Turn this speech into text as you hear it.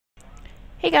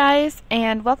Hey guys,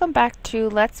 and welcome back to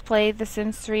Let's Play The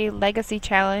Sims 3 Legacy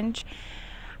Challenge.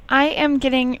 I am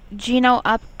getting Gino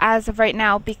up as of right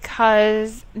now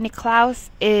because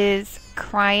Niklaus is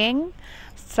crying,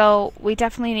 so we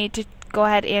definitely need to go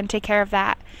ahead and take care of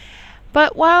that.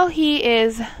 But while he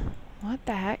is, what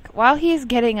the heck? While he's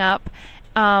getting up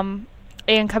and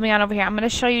coming on over here, I'm going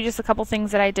to show you just a couple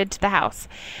things that I did to the house.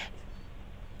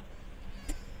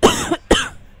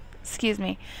 Excuse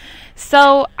me.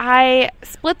 So I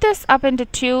split this up into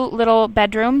two little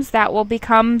bedrooms that will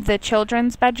become the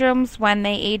children's bedrooms when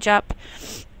they age up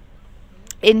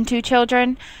into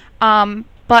children. But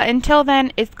until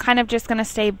then, it's kind of just going to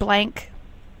stay blank.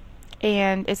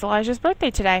 And it's Elijah's birthday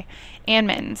today. And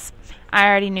Mittens. I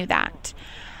already knew that.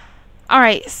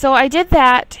 Alright, so I did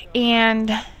that.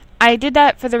 And I did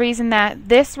that for the reason that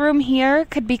this room here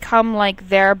could become like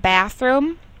their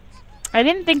bathroom. I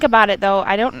didn't think about it though.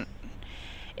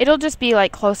 It'll just be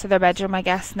like close to their bedroom, I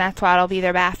guess, and that's why it'll be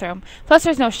their bathroom. Plus,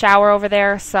 there's no shower over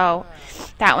there, so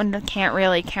that one can't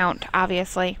really count,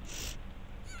 obviously.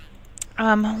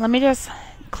 Let me just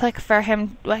click for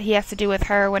him what he has to do with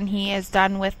her when he is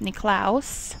done with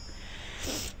Niklaus.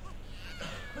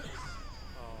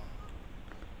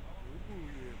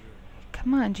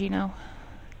 Come on, Gino.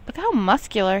 Look how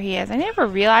muscular he is. I never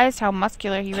realized how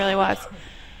muscular he really was.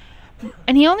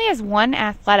 And he only has one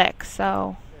athletic,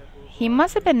 so he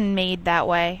must have been made that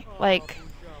way, like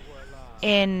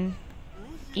in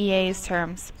EA's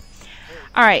terms.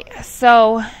 Alright,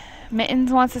 so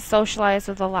Mittens wants to socialize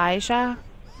with Elijah.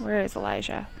 Where is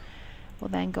Elijah? Well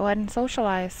then, go ahead and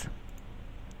socialize.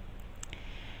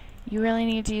 You really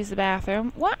need to use the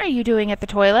bathroom. What are you doing at the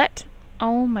toilet?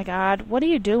 Oh my god, what are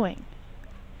you doing?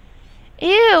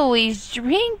 Ew, he's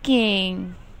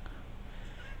drinking.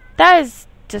 That is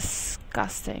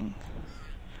disgusting.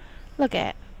 Look at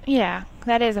it. Yeah,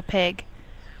 that is a pig.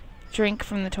 Drink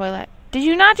from the toilet. Did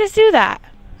you not just do that?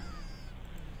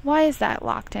 Why is that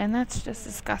locked in? That's just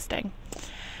disgusting.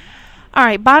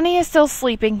 Alright, Bonnie is still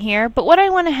sleeping here, but what I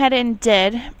went ahead and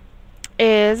did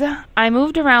is I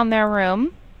moved around their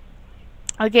room.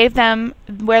 I gave them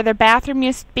where their bathroom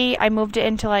used to be, I moved it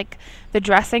into like the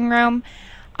dressing room.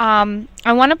 I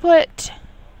want to put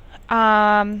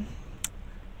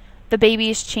the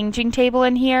baby's changing table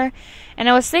in here. And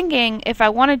I was thinking if I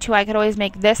wanted to, I could always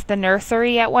make this the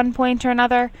nursery at one point or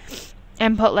another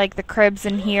and put like the cribs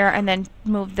in here and then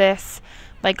move this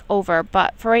like over.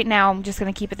 But for right now, I'm just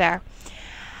going to keep it there.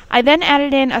 I then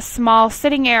added in a small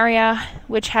sitting area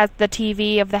which has the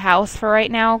TV of the house for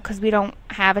right now because we don't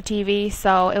have a TV,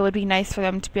 so it would be nice for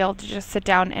them to be able to just sit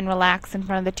down and relax in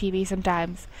front of the TV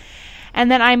sometimes.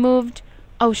 And then I moved,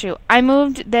 I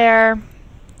moved their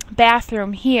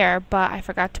bathroom here, but I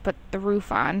forgot to put the roof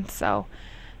on, so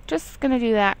just gonna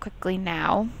do that quickly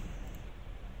now.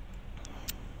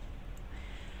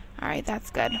 Alright, that's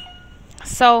good.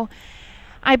 So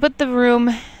I put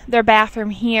their bathroom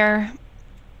here,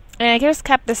 and I just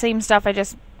kept the same stuff. I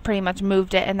just pretty much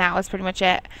moved it, and that was pretty much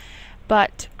it.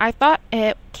 But I thought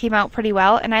it came out pretty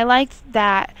well, and I liked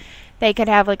that they could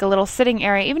have like a little sitting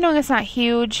area, even though it's not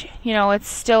huge, you know, it's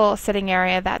still a sitting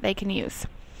area that they can use.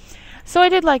 So I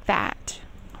did like that.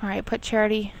 Alright, put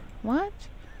Charity. What?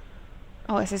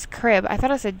 Oh, it says crib. I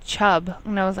thought it said chub.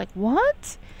 And I was like,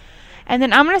 what? And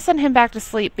then I'm going to send him back to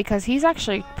sleep because he's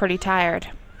actually pretty tired.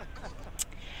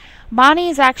 Bonnie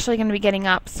is actually going to be getting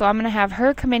up. So I'm going to have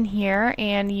her come in here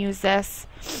and use this.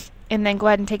 And then go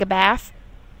ahead and take a bath.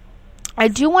 I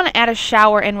do want to add a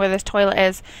shower in where this toilet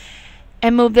is.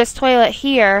 And move this toilet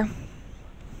here.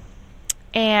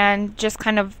 And just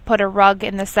kind of put a rug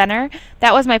in the center.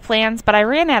 That was my plans, but I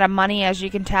ran out of money, as you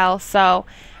can tell, so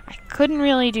I couldn't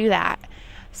really do that.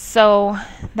 So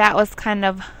that was kind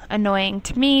of annoying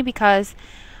to me because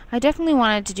I definitely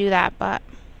wanted to do that, but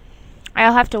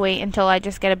I'll have to wait until I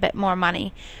just get a bit more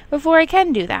money before I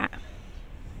can do that.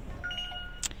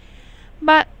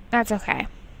 But that's okay.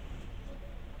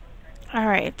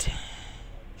 Alright.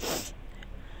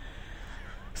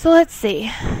 So let's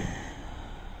see.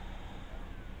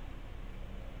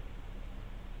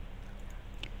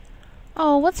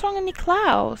 Oh, what's wrong with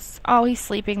Niklaus? Oh, he's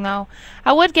sleeping, though.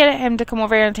 I would get him to come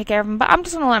over here and take care of him, but I'm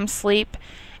just going to let him sleep.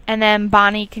 And then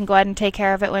Bonnie can go ahead and take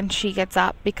care of it when she gets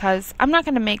up, because I'm not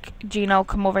going to make Gino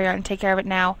come over here and take care of it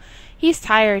now. He's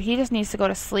tired. He just needs to go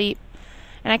to sleep.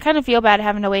 And I kind of feel bad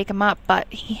having to wake him up, but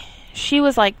she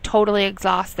was, like, totally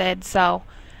exhausted, so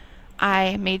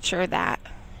I made sure that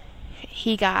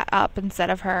he got up instead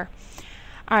of her.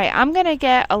 Alright, I'm going to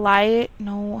get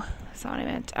No, that's not what I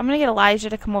meant. I'm going to get Elijah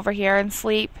to come over here and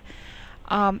sleep.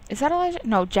 Is that Elijah?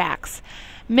 No, Jax.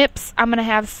 Mips, I'm going to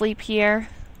have sleep here.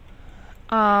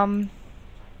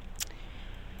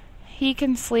 he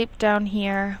can sleep down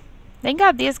here. Thank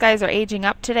God these guys are aging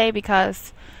up today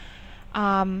because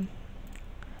I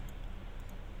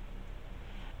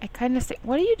kind of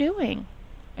what are you doing?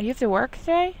 You have to work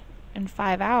today? In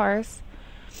 5 hours.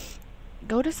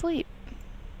 Go to sleep.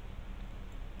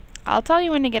 I'll tell you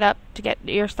when to get up to get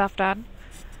your stuff done.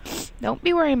 Don't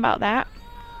be worrying about that.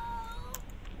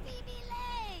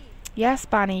 Yes,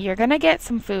 Bonnie, you're gonna get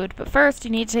some food, but first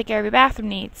you need to take care of your bathroom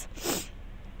needs.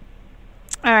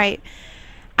 Alright.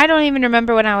 I don't even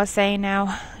remember what I was saying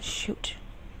now. Shoot.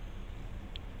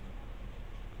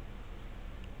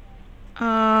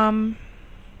 I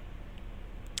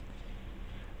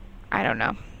don't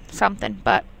know. Something,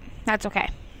 but that's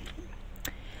okay.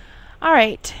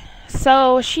 Alright.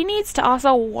 So she needs to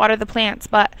also water the plants,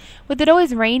 but with it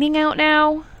always raining out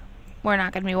now, we're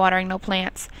not going to be watering no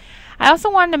plants. I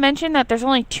also wanted to mention that there's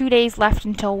only 2 days left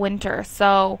until winter,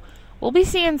 so we'll be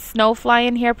seeing snow fly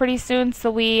in here pretty soon,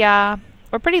 so we're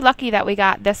pretty lucky that we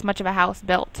got this much of a house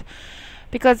built.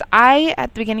 Because I,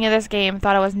 at the beginning of this game,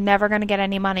 thought I was never going to get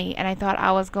any money, and I thought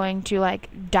I was going to, like,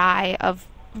 die of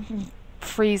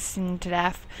freezing to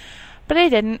death. But I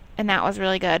didn't, and that was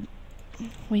really good.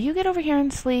 Will you get over here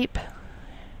and sleep?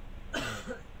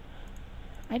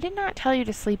 I did not tell you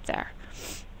to sleep there.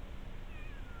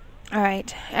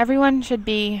 Alright, everyone should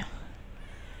be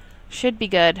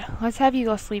good. Let's have you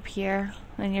go sleep here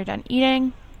when you're done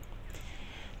eating.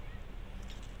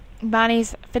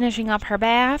 Bonnie's finishing up her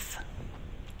bath.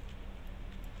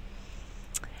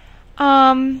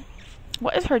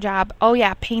 What is her job? Oh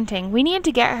yeah, painting. We need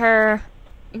to get her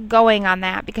going on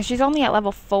that because she's only at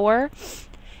level 4.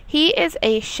 He is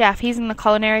a chef. He's in the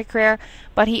culinary career,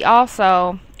 but he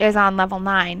also is on level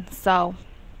 9, so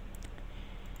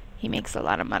he makes a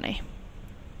lot of money.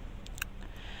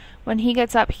 When he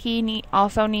gets up, he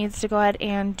also needs to go ahead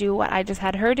and do what I just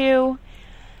had her do.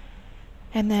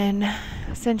 And then,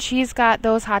 since she's got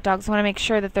those hot dogs, I want to make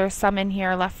sure that there's some in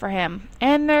here left for him.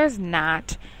 And there's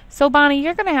not. So, Bonnie,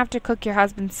 you're going to have to cook your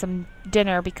husband some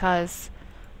dinner because,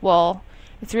 well,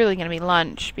 it's really going to be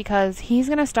lunch because he's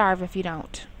going to starve if you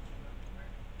don't.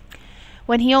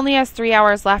 When he only has 3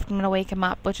 hours left, I'm going to wake him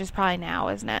up, which is probably now,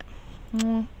 isn't it?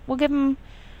 We'll give him...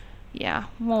 Yeah,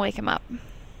 we'll wake him up.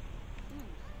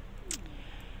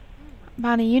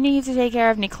 Bonnie, you need to take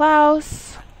care of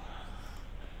Niklaus.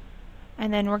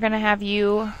 And then we're going to have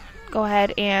you go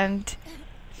ahead and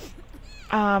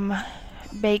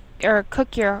bake or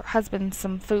cook your husband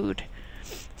some food.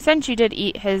 Since you did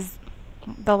eat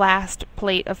the last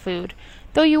plate of food.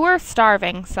 Though you were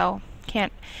starving, so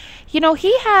can't... You know,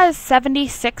 he has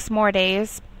 76 more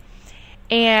days.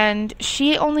 And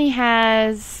she only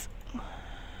has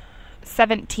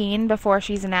 17 before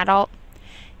she's an adult.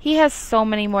 He has so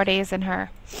many more days than her.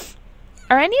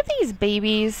 Are any of these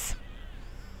babies...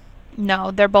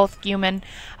 No, they're both human.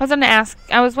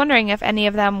 I was wondering if any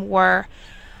of them were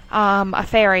a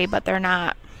fairy, but they're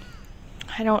not.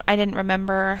 I didn't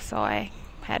remember, so I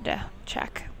had to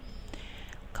check.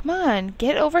 Come on,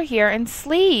 get over here and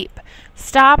sleep.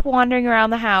 Stop wandering around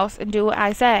the house and do what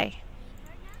I say.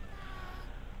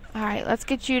 Alright, let's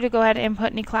get you to go ahead and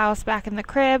put Niklaus back in the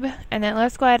crib, and then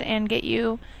let's go ahead and get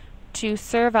you to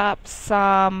serve up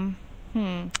some...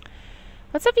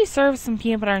 Let's have you serve some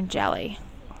peanut butter and jelly.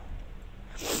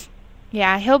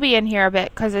 Yeah, he'll be in here a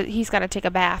bit because he's got to take a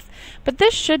bath. But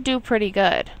this should do pretty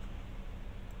good.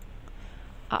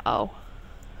 Uh-oh.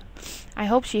 I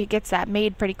hope she gets that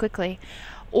made pretty quickly.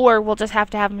 Or we'll just have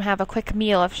to have him have a quick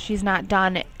meal if she's not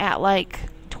done at like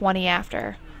 20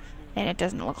 after. And it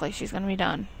doesn't look like she's going to be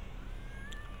done.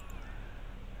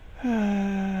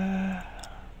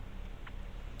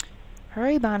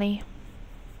 Hurry, Bonnie.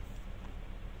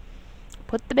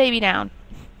 Put the baby down.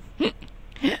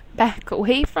 Back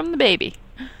away from the baby.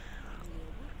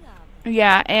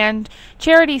 Yeah, and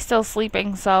Charity's still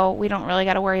sleeping, so we don't really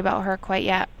got to worry about her quite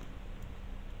yet.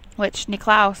 Which,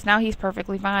 Niklaus, now he's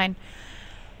perfectly fine.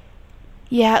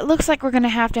 Yeah, it looks like we're going to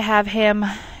have him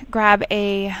grab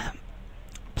a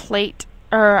plate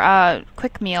or a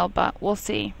quick meal, but we'll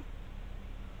see.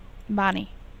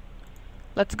 Bonnie,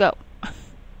 let's go.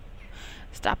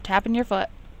 Stop tapping your foot.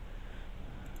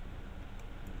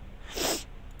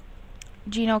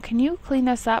 Gino, can you clean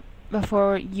this up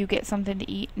before you get something to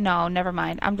eat? No, never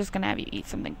mind. I'm just going to have you eat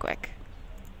something quick.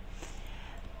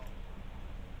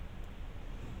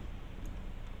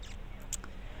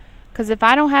 Because if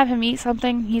I don't have him eat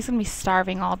something, he's going to be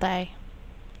starving all day.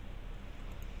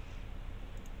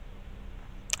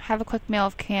 Have a quick meal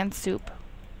of canned soup.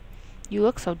 You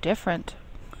look so different.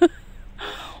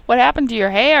 What happened to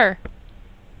your hair?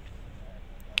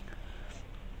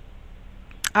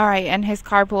 Alright, and his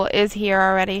carpool is here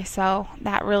already, so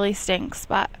that really stinks,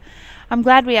 but I'm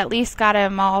glad we at least got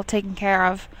him all taken care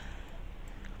of.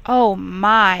 Oh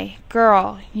my,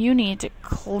 girl, you need to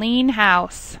clean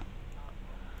house.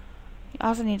 You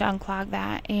also need to unclog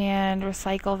that and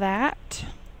recycle that.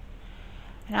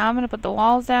 And now I'm going to put the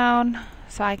walls down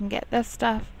so I can get this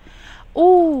stuff.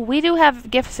 Ooh, we do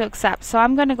have gifts to accept, so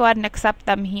I'm going to go ahead and accept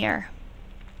them here.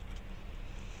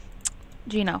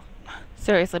 Gino,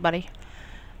 seriously, buddy.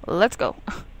 Let's go.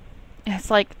 It's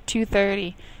like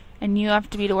 2:30, and you have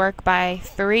to be to work by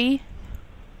 3.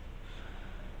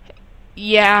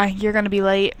 Yeah, you're going to be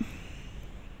late.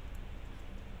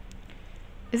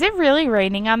 Is it really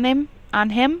raining on them?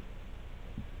 On him?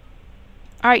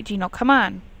 Alright, Gino, come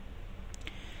on.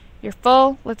 You're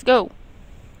full. Let's go.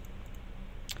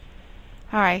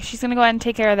 Alright, she's going to go ahead and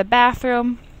take care of the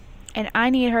bathroom. And I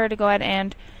need her to go ahead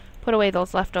and put away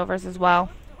those leftovers as well.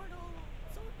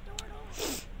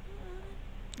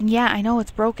 Yeah, I know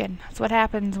it's broken. That's what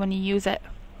happens when you use it.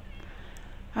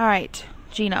 Alright,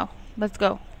 Gino, let's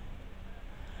go.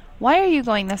 Why are you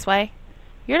going this way?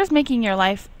 You're just making your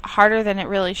life harder than it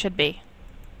really should be.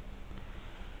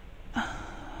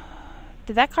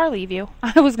 Did that car leave you?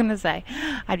 I was going to say,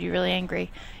 I'd be really angry.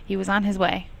 He was on his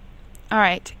way.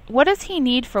 Alright, what does he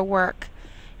need for work?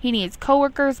 He needs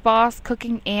coworkers, boss,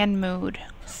 cooking, and mood.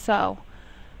 So,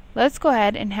 let's go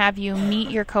ahead and have you meet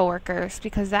your coworkers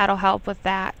because that'll help with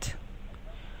that.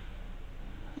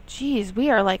 Jeez,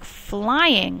 we are like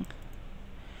flying.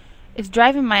 It's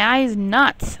driving my eyes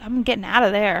nuts. I'm getting out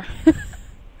of there.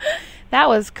 That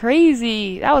was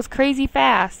crazy. That was crazy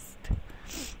fast.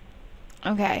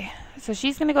 Okay, so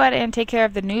she's going to go ahead and take care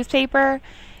of the newspaper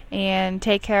and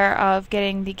take care of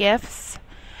getting the gifts.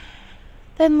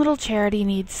 Then little Charity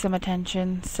needs some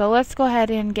attention. So let's go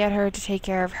ahead and get her to take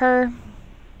care of her.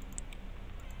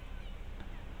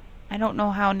 I don't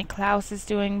know how Niklaus is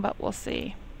doing, but we'll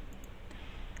see.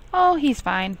 Oh, he's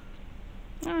fine.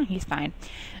 Oh, he's fine.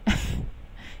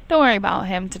 Don't worry about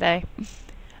him today.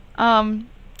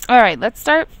 Alright, let's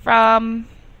start from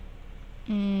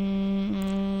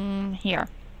here.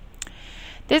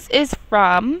 This is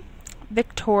from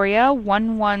Victoria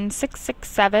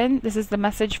 11667. This is the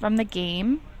message from the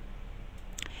game.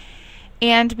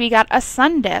 And we got a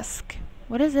sun disk.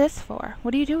 What is this for?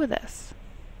 What do you do with this?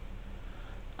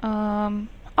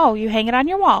 Oh, you hang it on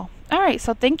your wall. Alright,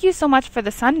 so thank you so much for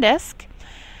the sun disk.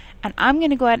 And I'm going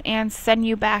to go ahead and send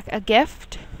you back a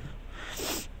gift.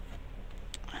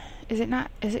 Is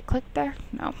it clicked there?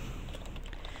 No.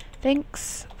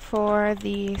 Thanks for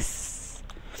the...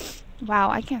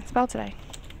 Wow, I can't spell today.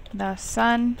 The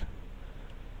sun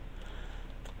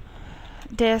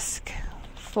disk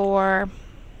for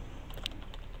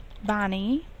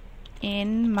Bonnie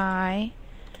in my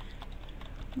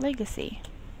legacy.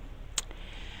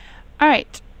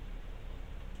 Alright.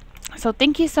 So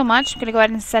thank you so much. I'm going to go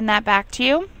ahead and send that back to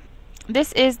you.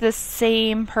 This is the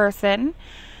same person.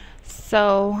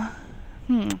 So,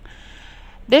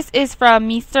 this is from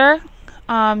Meester.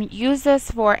 Use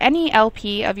this for any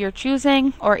LP of your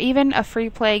choosing or even a free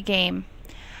play game.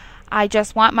 I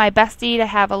just want my bestie to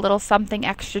have a little something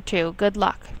extra too. Good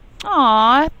luck.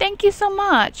 Aw, thank you so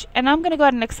much. And I'm going to go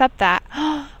ahead and accept that.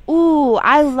 Ooh,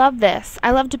 I love this.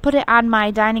 I love to put it on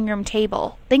my dining room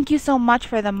table. Thank you so much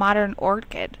for the modern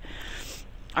orchid.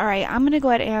 Alright, I'm going to go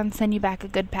ahead and send you back a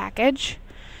good package.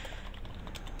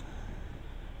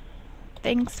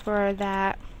 Thanks for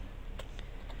that,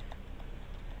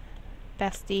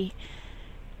 bestie.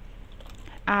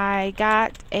 I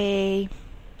got a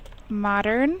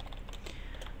modern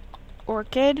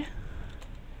orchid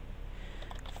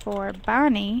for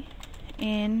Bonnie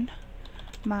in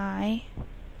my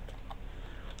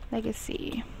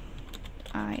legacy.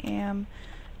 I am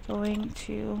going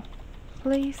to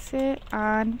place it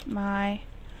on my,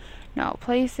 my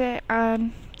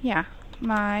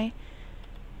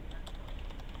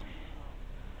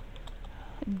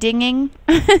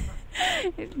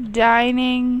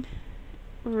dining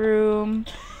room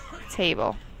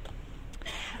table.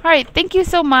 Alright, thank you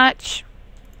so much.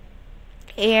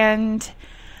 And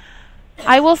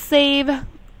I will save,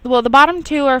 well, the bottom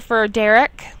two are for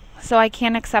Derek, so I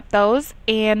can't accept those.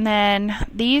 And then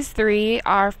these 3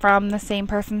 are from the same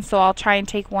person, so I'll try and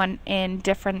take one in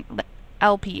different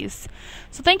LPs.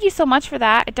 So thank you so much for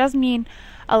that. It does mean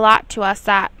a lot to us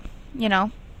that,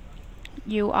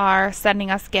 you are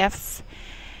sending us gifts.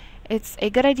 It's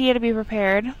a good idea to be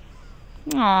prepared.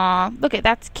 Aw, look at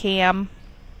that's Cam.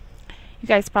 You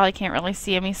guys probably can't really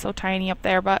see him. He's so tiny up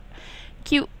there, but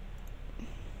cute.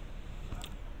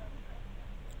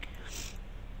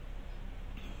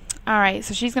 Alright,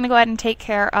 so she's going to go ahead and take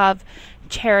care of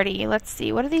Charity. Let's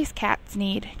see. What do these cats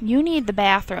need? You need the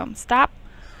bathroom. Stop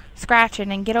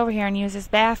scratching and get over here and use this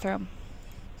bathroom.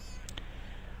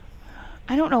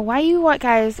 I don't know why you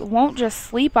guys won't just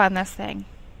sleep on this thing.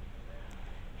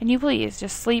 And you please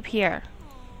just sleep here.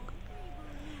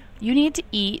 You need to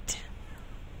eat.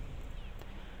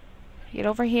 Get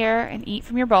over here and eat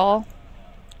from your bowl.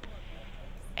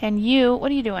 And you,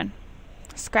 what are you doing?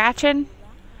 Scratching?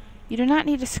 You do not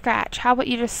need to scratch. How about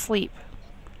you just sleep?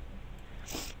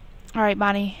 Alright,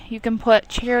 Bonnie. You can put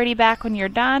Charity back when you're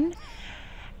done.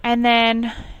 And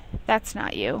then, that's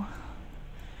not you.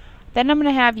 Then I'm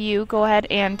going to have you go ahead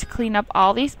and clean up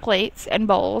all these plates and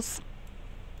bowls.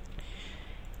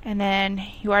 And then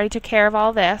you already took care of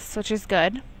all this, which is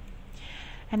good.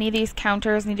 Any of these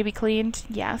counters need to be cleaned?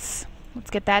 Yes. Let's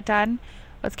get that done.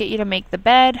 Let's get you to make the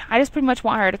bed. I just pretty much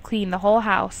want her to clean the whole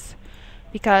house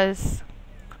because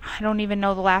I don't even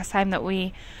know the last time that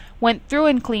we went through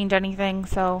and cleaned anything,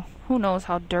 so who knows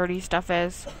how dirty stuff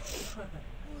is.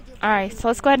 Alright, so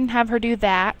let's go ahead and have her do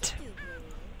that.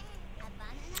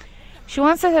 She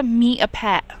wants to meet a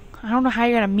pet. I don't know how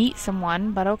you're going to meet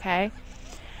someone, but okay.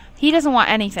 He doesn't want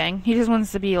anything. He just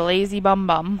wants to be a lazy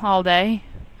bum all day.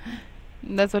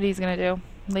 That's what he's going to do.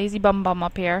 Lazy bum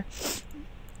up here.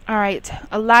 Alright,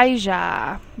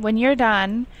 Elijah. When you're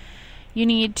done, you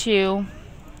need to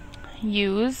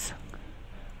use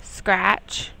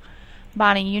scratch.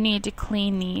 Bonnie, you need to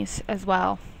clean these as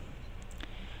well.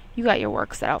 You got your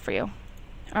work set out for you.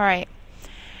 Alright.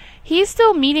 He's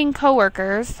still meeting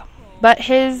coworkers, but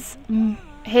his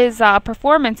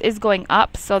performance is going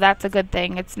up, so that's a good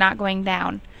thing. It's not going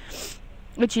down,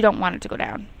 which you don't want it to go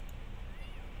down,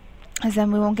 because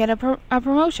then we won't get a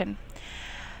promotion.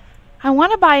 I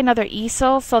want to buy another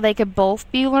easel so they could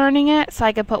both be learning it, so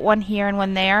I could put one here and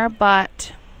one there,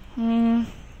 but I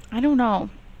don't know.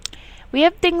 We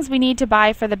have things we need to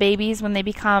buy for the babies when they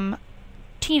become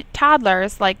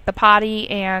toddlers, like the potty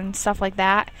and stuff like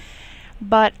that,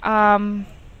 but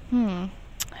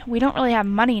we don't really have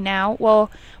money now. Well,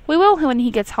 we will when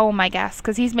he gets home, I guess,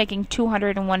 because he's making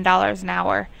 $201 an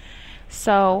hour.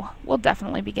 So we'll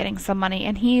definitely be getting some money,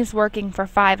 and he's working for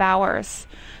 5 hours.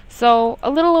 So a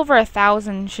little over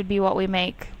 1,000 should be what we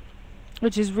make,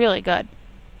 which is really good.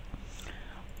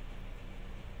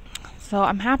 So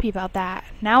I'm happy about that.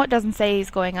 Now it doesn't say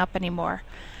he's going up anymore.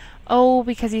 Oh,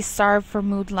 because he's starved for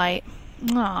Moonlight.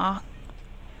 Aw,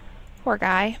 poor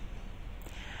guy.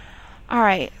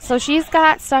 Alright, so she's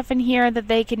got stuff in here that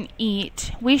they can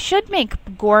eat. We should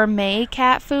make gourmet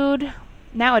cat food.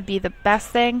 That would be the best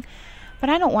thing. But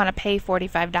I don't want to pay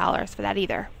 $45 for that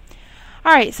either.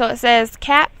 Alright, so it says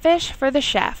catfish for the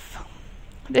chef.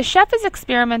 The chef is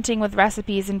experimenting with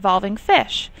recipes involving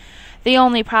fish. The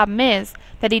only problem is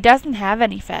that he doesn't have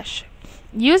any fish.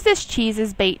 Use this cheese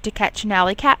as bait to catch an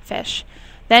alley catfish.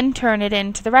 Then turn it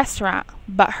into the restaurant.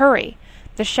 But hurry.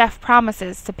 The chef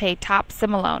promises to pay top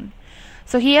similone.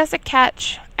 So he has to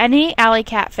catch any alley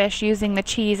catfish using the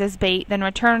cheese as bait, then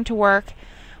return to work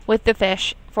with the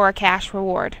fish for a cash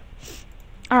reward.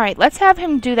 Alright, let's have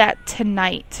him do that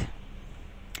tonight.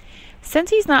 Since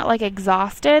he's not, like,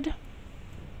 exhausted,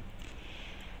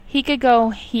 he could go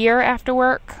here after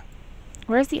work.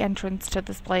 Where's the entrance to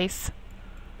this place?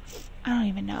 I don't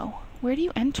even know. Where do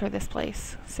you enter this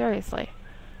place? Seriously.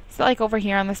 Is it, like, over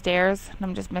here on the stairs, and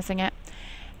I'm just missing it?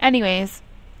 Anyways,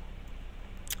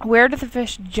 where do the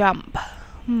fish jump?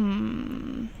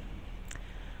 I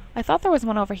thought there was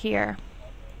one over here.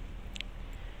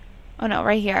 Oh no,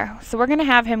 right here. So we're going to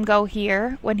have him go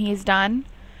here when he's done.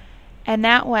 And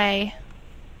that way,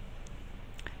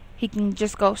 he can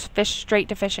just go fish straight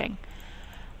to fishing.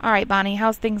 Alright, Bonnie,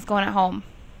 how's things going at home?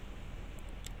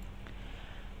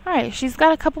 Alright, she's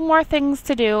got a couple more things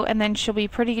to do, and then she'll be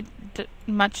pretty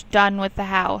much done with the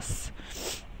house.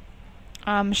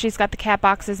 She's got the cat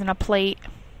boxes and a plate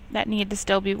that need to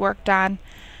still be worked on.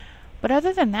 But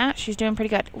other than that, she's doing pretty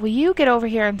good. Will you get over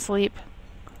here and sleep?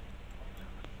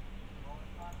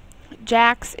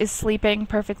 Jax is sleeping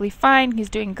perfectly fine. He's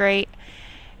doing great.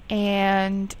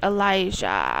 And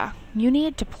Elijah, you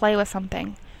need to play with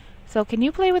something. So can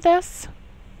you play with this?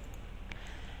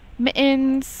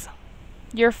 Mittens,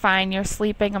 you're fine. You're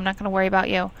sleeping. I'm not going to worry about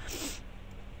you.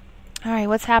 Alright,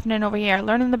 what's happening over here?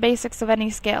 Learning the basics of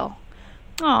any skill.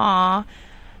 Aww,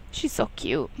 she's so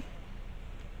cute.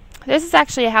 This is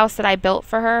actually a house that I built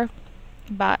for her,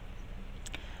 but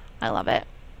I love it,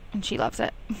 and she loves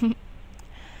it.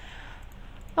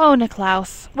 Oh,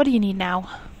 Niklaus, what do you need now?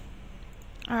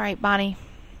 Alright, Bonnie,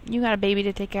 you got a baby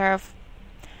to take care of.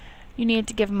 You need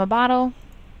to give him a bottle.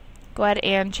 Go ahead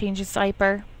and change his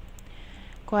diaper.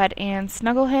 Go ahead and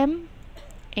snuggle him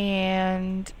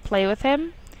and play with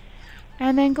him.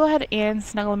 And then go ahead and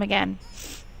snuggle him again.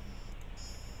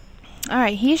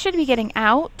 Alright, he should be getting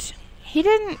out. He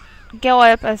didn't go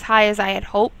up as high as I had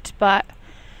hoped, but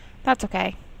that's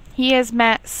okay. He has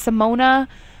met Simona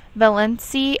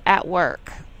Valenci at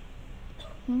work.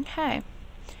 Okay.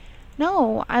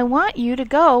 No, I want you to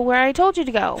go where I told you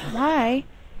to go. Why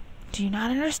do you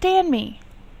not understand me?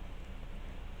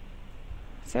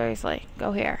 Seriously,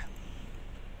 go here.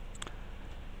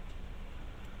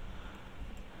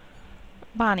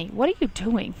 Bonnie, what are you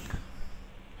doing?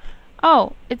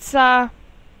 Oh, it's the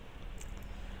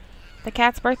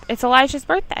cat's birthday. It's Elijah's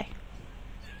birthday.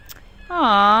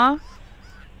 Aww.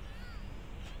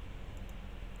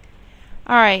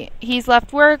 Alright, he's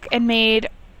left work and made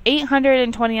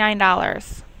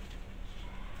 $829.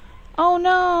 Oh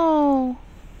no!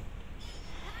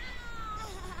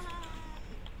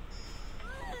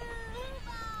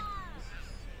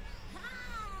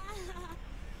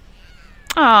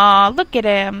 Aw, look at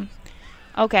him.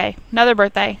 Okay, another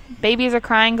birthday. Babies are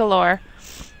crying galore.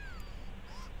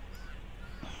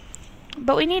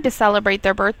 But we need to celebrate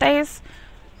their birthdays.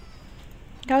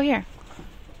 Go here.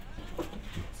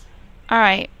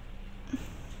 Alright.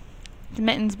 It's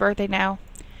Mitten's birthday now.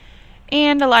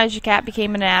 And Elijah Cat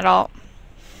became an adult.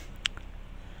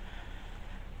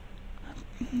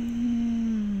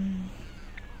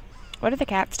 What are the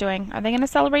cats doing? Are they going to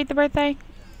celebrate the birthday?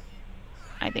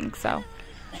 I think so.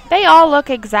 They all look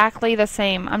exactly the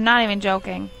same. I'm not even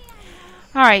joking.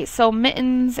 Alright, so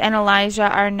Mittens and Elijah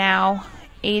are now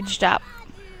aged up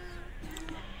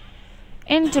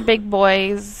into big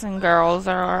boys and girls,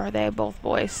 or are they both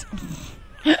boys?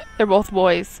 They're both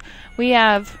boys. We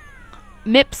have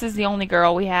Mips is the only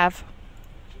girl we have.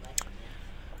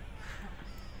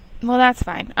 Well, that's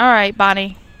fine. Alright,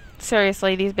 Bonnie.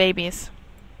 Seriously, these babies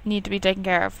need to be taken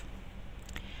care of.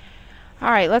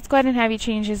 Alright, let's go ahead and have you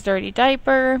change his dirty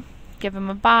diaper. Give him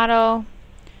a bottle.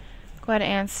 Go ahead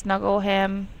and snuggle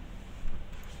him.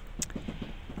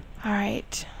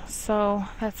 Alright, so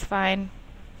that's fine.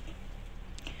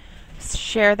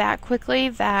 Share that quickly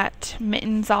that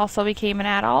Mittens also became an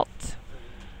adult.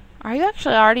 Are you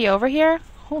actually already over here?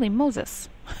 Holy Moses.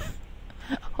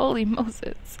 Holy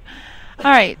Moses.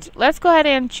 Alright, let's go ahead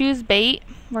and choose bait.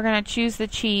 We're going to choose the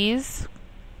cheese.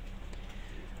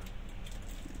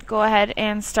 Go ahead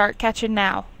and start catching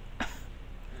now.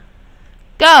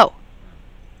 Go!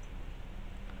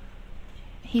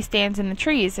 He stands in the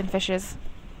trees and fishes.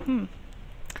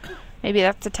 Maybe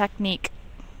that's a technique.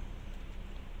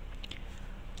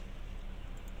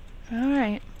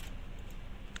 Alright.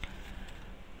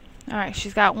 Alright,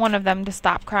 she's got one of them to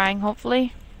stop crying,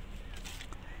 hopefully.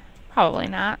 Probably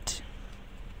not.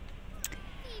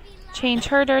 Change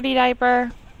her dirty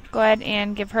diaper. Go ahead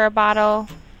and give her a bottle.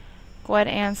 Go ahead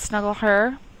and snuggle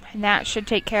her. And that should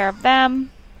take care of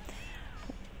them.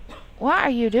 What are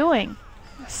you doing?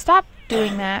 Stop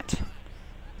doing that.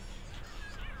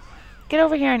 Get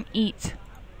over here and eat.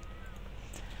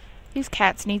 These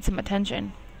cats need some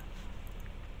attention.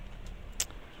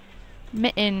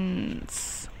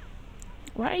 Mittens.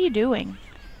 What are you doing?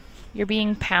 You're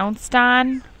being pounced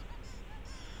on?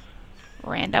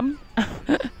 Random.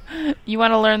 You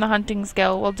want to learn the hunting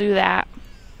skill? We'll do that.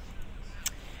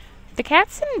 The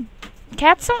cats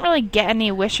don't really get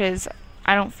any wishes,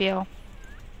 I don't feel.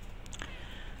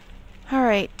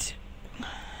 Alright.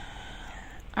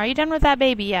 Are you done with that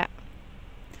baby yet?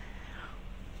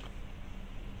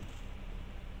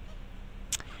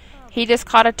 He just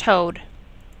caught a toad.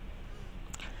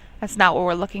 That's not what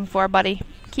we're looking for, buddy.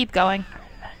 Keep going.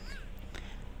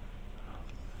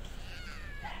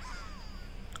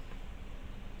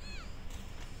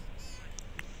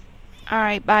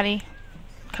 Alright, buddy.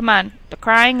 Come on. The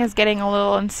crying is getting a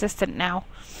little insistent now.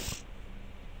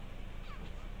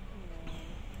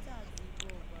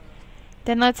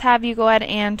 Then let's have you go ahead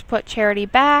and put Charity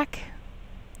back.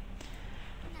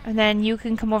 And then you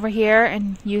can come over here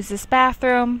and use this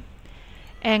bathroom.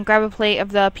 And grab a plate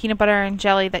of the peanut butter and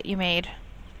jelly that you made.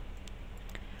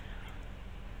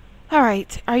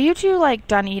 Alright, are you two, like,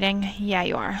 done eating? Yeah,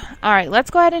 you are. Alright, let's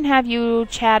go ahead and have you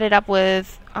chat it up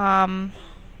with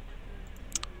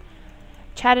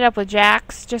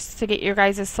Jax, just to get your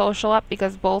guys' social up,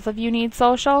 because both of you need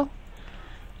social.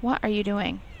 What are you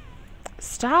doing?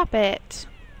 Stop it.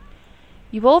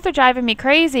 You both are driving me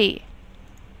crazy.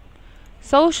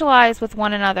 Socialize with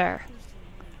one another.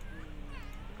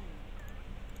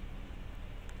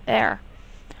 There.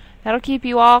 That'll keep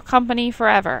you all company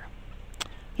forever.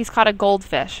 He's caught a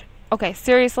goldfish. Okay,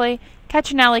 seriously?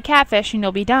 Catch an alley catfish and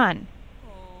you'll be done.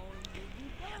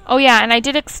 Oh yeah, and I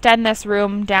did extend this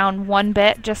room down one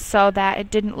bit just so that it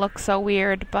didn't look so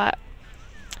weird, but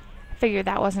figured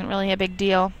that wasn't really a big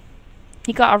deal.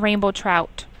 He got a rainbow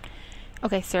trout.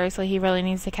 Okay, seriously, he really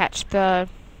needs to catch the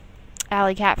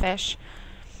alley catfish.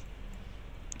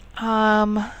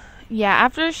 Yeah,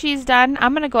 after she's done,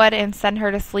 I'm going to go ahead and send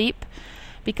her to sleep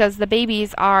because the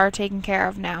babies are taken care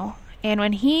of now. And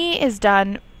when he is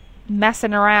done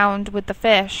messing around with the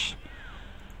fish,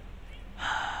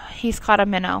 he's caught a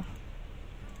minnow.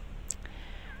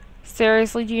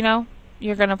 Seriously, Gino?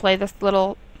 You're going to play this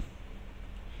little...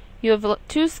 You have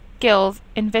 2 skills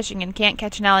in fishing and can't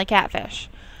catch an alley catfish.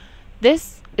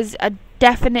 This is a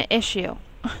definite issue.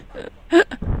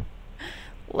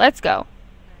 Let's go.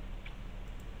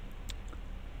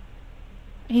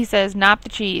 He says, not the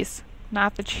cheese.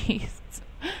 Not the cheese.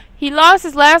 He lost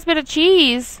his last bit of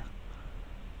cheese.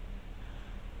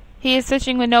 He is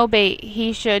fishing with no bait.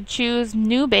 He should choose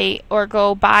new bait or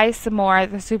go buy some more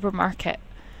at the supermarket.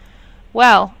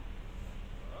 Well,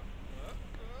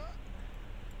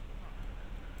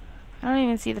 I don't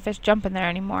even see the fish jumping there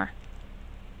anymore.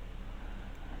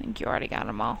 I think you already got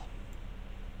them all.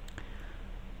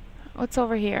 What's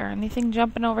over here? Anything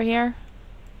jumping over here?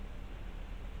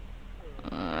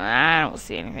 I don't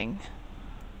see anything.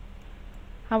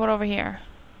 How about over here?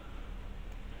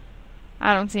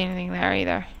 I don't see anything there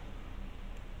either.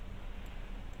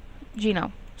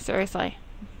 Gino, seriously.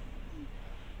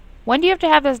 When do you have to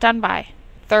have this done by?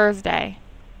 Thursday.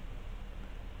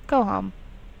 Go home.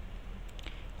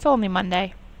 It's only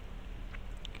Monday.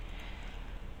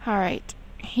 Alright.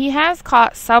 He has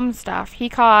caught some stuff. He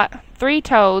caught 3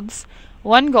 toads,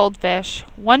 1 goldfish,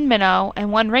 1 minnow,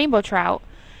 and 1 rainbow trout.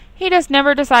 He just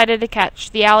never decided to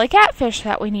catch the alley catfish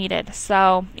that we needed.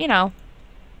 So, you know,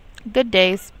 good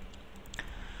days.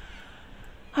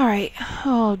 Alright.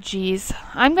 Oh, geez.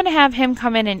 I'm going to have him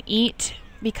come in and eat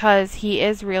because he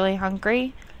is really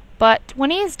hungry. But when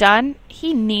he's done,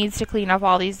 he needs to clean up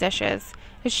all these dishes.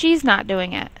 Because she's not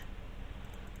doing it.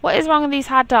 What is wrong with these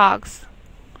hot dogs?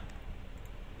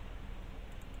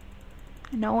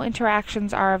 No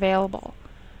interactions are available.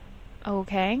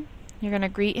 Okay. You're going to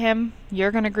greet him.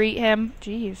 You're going to greet him.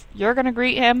 Jeez. You're going to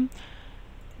greet him.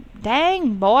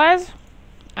 Dang, boys.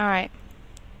 Alright.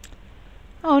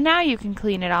 Oh, now you can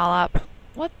clean it all up.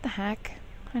 What the heck?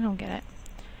 I don't get it.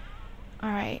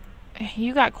 Alright.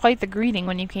 You got quite the greeting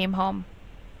when you came home.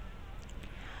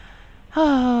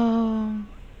 Oh.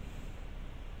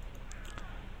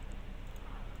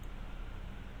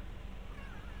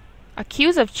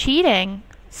 Accused of cheating?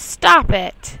 Stop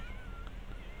it.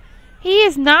 He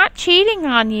is not cheating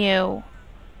on you.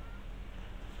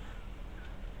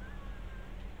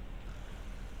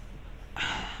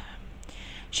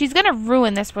 She's going to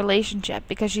ruin this relationship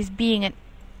because she's being an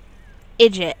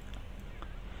idiot.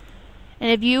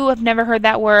 And if you have never heard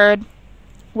that word,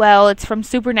 well, it's from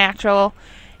Supernatural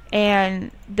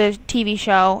and the TV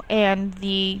show, and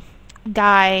the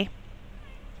guy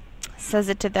says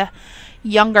it to the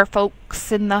younger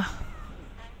folks in the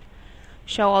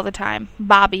show all the time.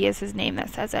 Bobby is his name that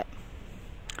says it.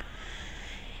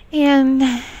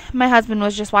 And my husband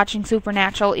was just watching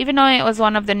Supernatural, even though it was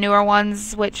one of the newer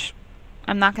ones, which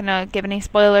I'm not going to give any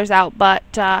spoilers out, but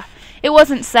it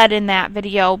wasn't said in that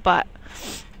video, but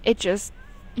it just,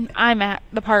 I'm at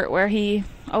the part where he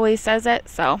always says it,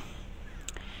 so.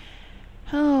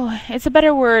 Oh, it's a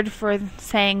better word for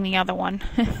saying the other one.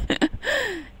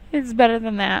 It's better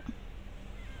than that.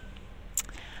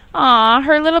 Aw,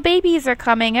 her little babies are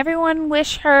coming. Everyone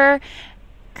wish her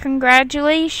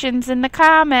congratulations in the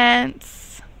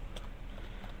comments.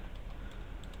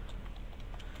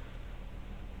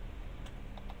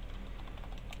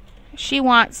 She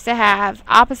wants to have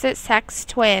opposite sex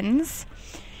twins.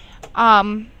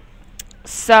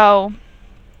 So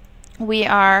we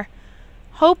are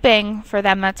hoping for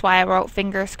them. That's why I wrote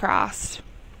fingers crossed.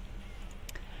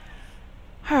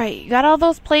 Alright, you got all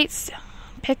those plates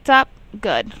picked up?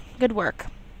 Good. Good work.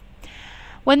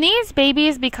 When these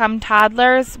babies become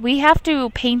toddlers, we have to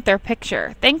paint their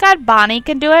picture. Thank God Bonnie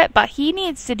can do it, but he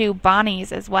needs to do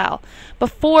Bonnie's as well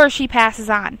before she passes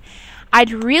on.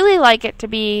 I'd really like it to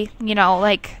be, you know,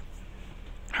 like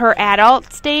her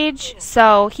adult stage,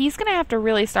 so he's going to have to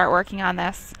really start working on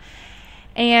this.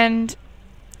 And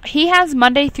he has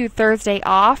Monday through Thursday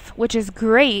off, which is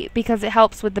great because it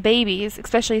helps with the babies,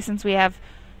 especially since we have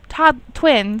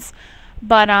twins.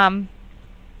 But,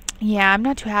 yeah, I'm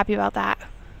not too happy about that.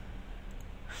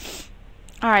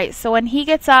 Alright, so when he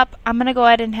gets up, I'm going to go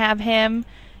ahead and have him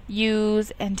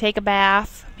use and take a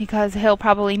bath because he'll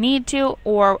probably need to,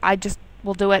 or I just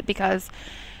will do it because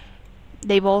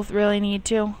they both really need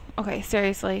to. Okay,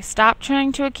 seriously, stop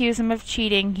trying to accuse him of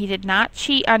cheating. He did not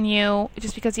cheat on you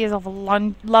just because he has a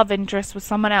love interest with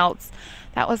someone else.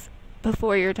 That was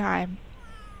before your time.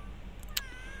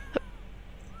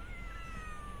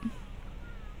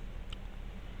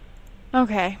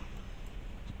 Okay.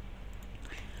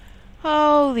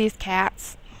 Oh, these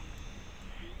cats.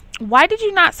 Why did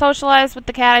you not socialize with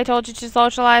the cat I told you to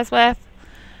socialize with?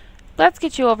 Let's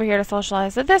get you over here to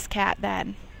socialize with this cat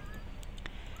then.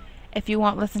 If you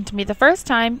won't listen to me the first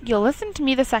time, you'll listen to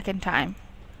me the second time.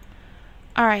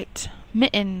 Alright,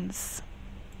 Mittens.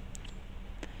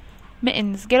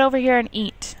 Mittens, get over here and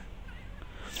eat.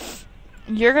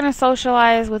 You're gonna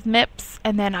socialize with Mips,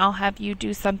 and then I'll have you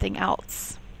do something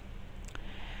else.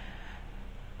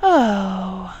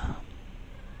 Oh.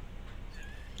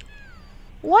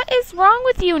 What is wrong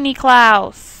with you,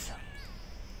 Niklaus?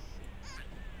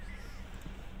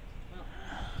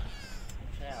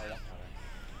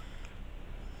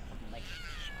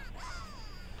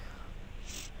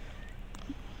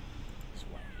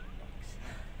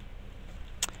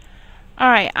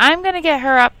 Alright, I'm going to get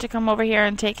her up to come over here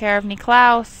and take care of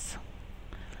Niklaus.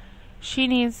 She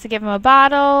needs to give him a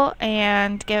bottle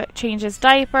and change his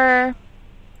diaper,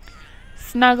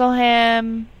 snuggle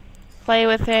him, play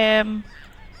with him,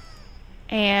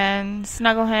 and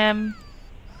snuggle him.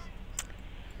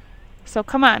 So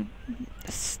come on,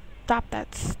 stop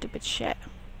that stupid shit.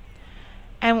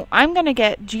 And I'm going to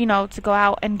get Gino to go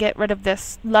out and get rid of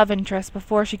this love interest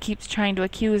before she keeps trying to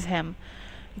accuse him.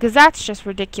 Because that's just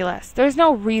ridiculous. There's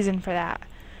no reason for that.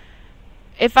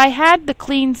 If I had the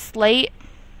clean slate,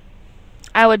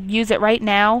 I would use it right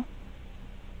now.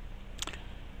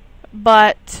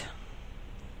 But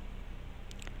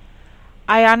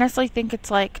I honestly think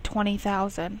it's like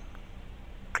 20,000.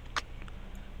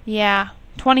 Yeah,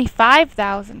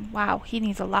 25,000. Wow, he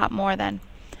needs a lot more then.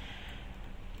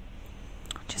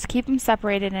 Just keep them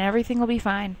separated and everything will be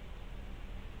fine.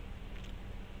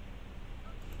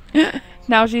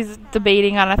 Now she's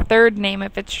debating on a third name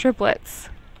if it's triplets.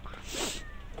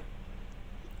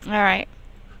 Alright.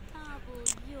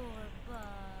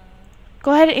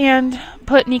 Go ahead and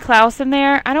put Niklaus in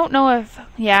there. I don't know if...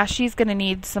 Yeah, she's going to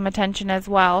need some attention as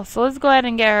well. So let's go ahead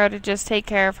and get her to just take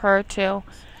care of her too.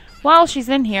 While she's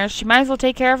in here, she might as well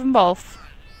take care of them both.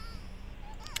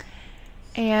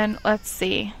 And let's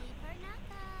see.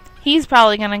 He's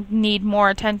probably going to need more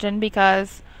attention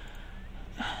because...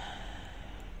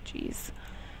 Jeez.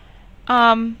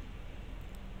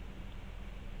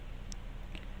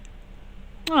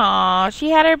 Aw, she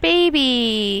had her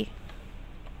baby.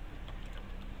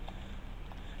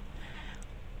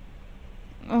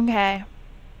 Okay.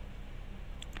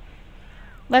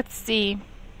 Let's see.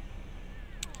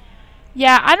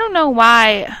 Yeah, I don't know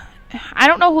why. I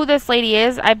don't know who this lady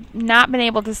is. I've not been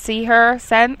able to see her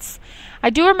since. I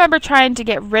do remember trying to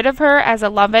get rid of her as a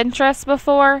love interest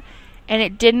before, and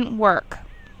it didn't work.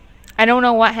 I don't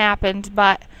know what happened,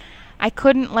 but I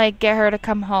couldn't, like, get her to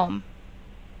come home.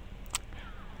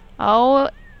 Oh,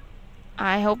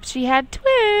 I hope she had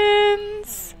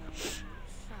twins.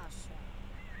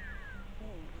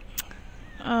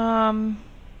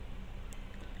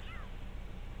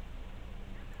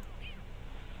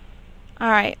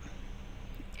 Alright.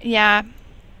 Yeah.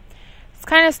 It's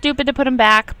kind of stupid to put him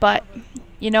back, but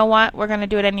you know what? We're going to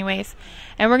do it anyways.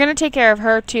 And we're going to take care of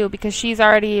her, too, because she's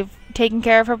already taking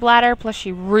care of her bladder, plus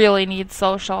she really needs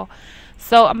social.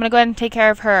 So I'm going to go ahead and take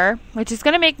care of her, which is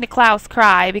going to make Niklaus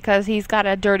cry because he's got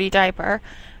a dirty diaper.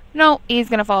 No, he's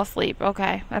going to fall asleep.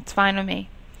 Okay, that's fine with me.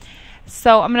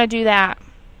 So I'm going to do that.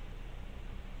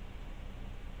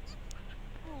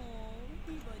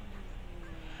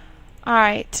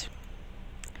 Alright.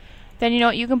 Then you know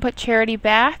what? You can put Charity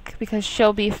back because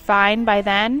she'll be fine by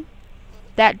then.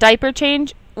 That diaper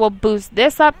change will boost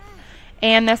this up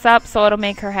and this up, so it'll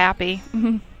make her happy.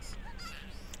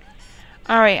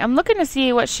 Alright, I'm looking to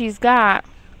see what she's got.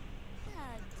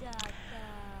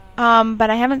 But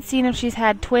I haven't seen if she's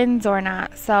had twins or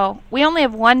not. So, we only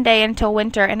have one day until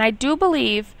winter, and I do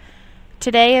believe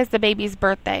today is the baby's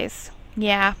birthdays.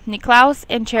 Yeah, Niklaus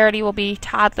and Charity will be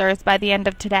toddlers by the end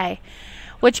of today,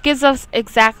 which gives us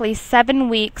exactly 7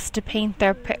 weeks to paint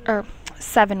their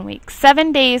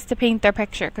 7 days to paint their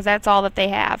picture, because that's all that they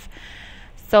have.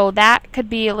 So that could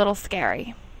be a little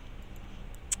scary.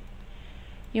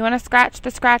 You want to scratch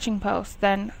the scratching post,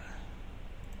 then...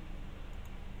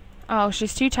 Oh,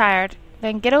 she's too tired.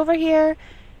 Then get over here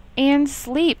and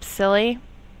sleep, silly.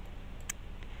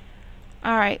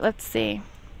 Alright, let's see.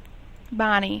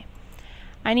 Bonnie.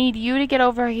 I need you to get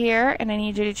over here, and I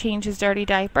need you to change his dirty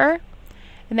diaper.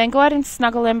 And then go ahead and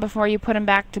snuggle him before you put him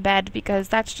back to bed, because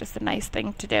that's just a nice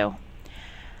thing to do.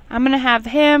 I'm going to have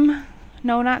him...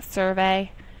 No, not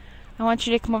Survey. I want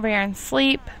you to come over here and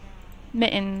sleep.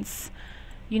 Mittens.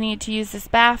 You need to use this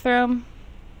bathroom. Alright, let's see. Bonnie. I need you to get over here, and I need you to change his dirty diaper. And then go ahead and snuggle him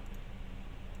before you put him back to bed, because that's just a nice thing to do. I'm going to have him... No, not Survey. I want you to come over here and sleep. Mittens. You need to use this bathroom.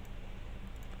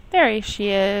 There she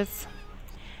is.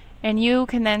 And you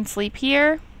can then sleep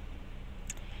here.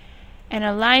 And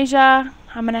Elijah,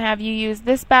 I'm going to have you use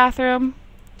this bathroom.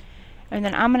 And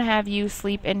then I'm going to have you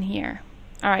sleep in here.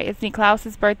 Alright, it's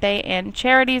Niklaus's birthday and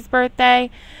Charity's birthday,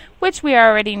 which we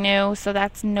already knew, so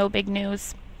that's no big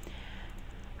news.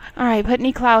 Alright, put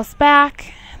Niklaus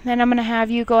back. Then I'm going to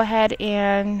have you go ahead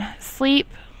and sleep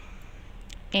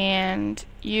and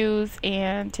use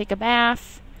and take a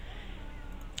bath.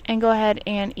 And go ahead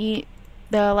and eat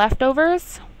the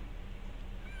leftovers.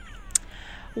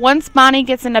 Once Bonnie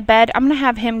gets into bed, I'm going to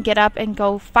have him get up and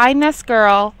go find this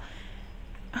girl.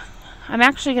 I'm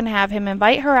actually going to have him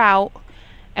invite her out.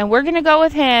 And we're going to go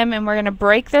with him, and we're going to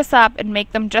break this up and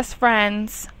make them just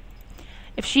friends.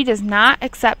 If she does not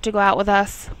accept to go out with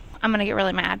us, I'm going to get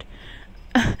really mad.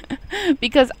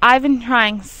 Because I've been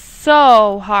trying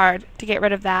so hard to get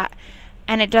rid of that,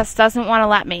 and it just doesn't want to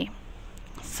let me.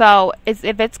 So if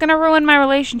it's going to ruin my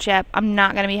relationship, I'm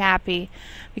not going to be happy.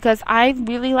 Because I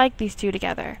really like these two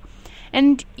together.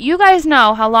 And you guys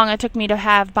know how long it took me to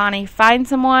have Bonnie find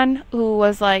someone who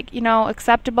was like, you know,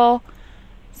 acceptable.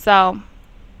 So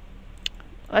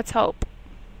let's hope.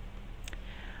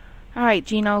 Alright,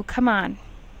 Gino, come on.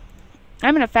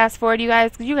 I'm going to fast forward you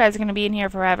guys because you guys are going to be in here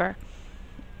forever.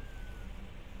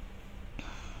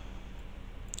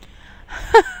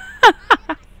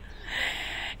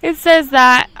 It says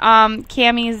that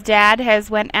Cammie's dad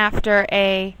has went after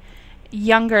a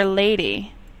younger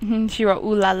lady. She wrote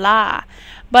ooh la la.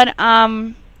 But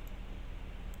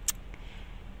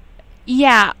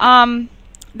yeah,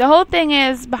 the whole thing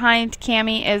is behind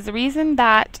Cammie is the reason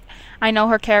that I know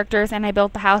her characters and I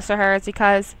built the house for her is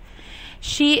because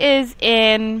she is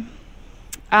in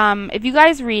if you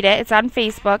guys read it, it's on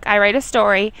Facebook. I write a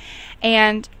story,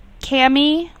 and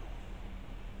Cammie,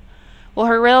 well,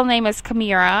 her real name is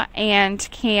Kamira, and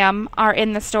Cam are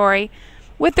in the story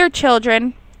with their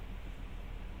children.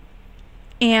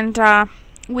 And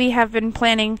we have been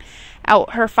planning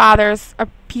out her father's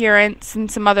appearance and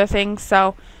some other things,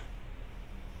 so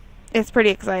it's pretty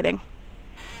exciting.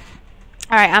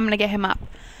 Alright, I'm going to get him up,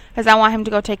 because I want him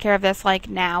to go take care of this, like,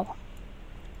 now.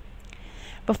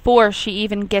 Before she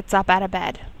even gets up out of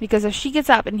bed. Because if she gets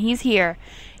up and he's here,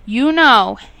 you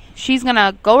know she's going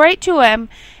to go right to him,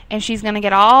 and she's going to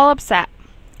get all upset.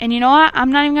 And you know what? I'm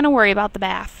not even going to worry about the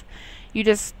bath. You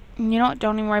know what?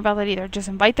 Don't even worry about that either. Just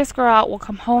invite this girl out. We'll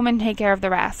come home and take care of the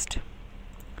rest.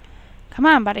 Come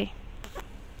on, buddy.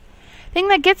 Thing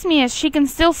that gets me is she can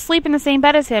still sleep in the same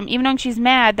bed as him, even though she's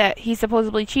mad that he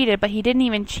supposedly cheated, but he didn't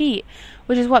even cheat,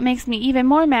 which is what makes me even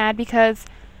more mad because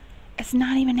it's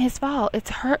not even his fault. It's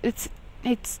her. It's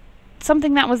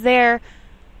something that was there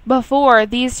before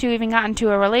these two even got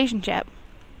into a relationship.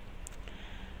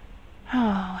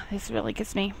 Oh, this really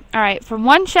gets me. All right, from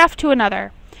one chef to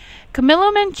another. Camillo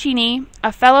Mancini,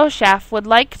 a fellow chef, would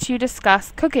like to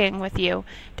discuss cooking with you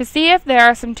to see if there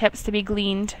are some tips to be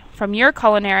gleaned from your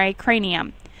culinary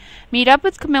cranium. Meet up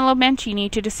with Camillo Mancini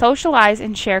to socialize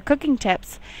and share cooking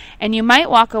tips, and you might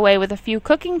walk away with a few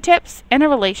cooking tips and a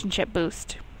relationship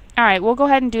boost. Alright, we'll go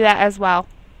ahead and do that as well.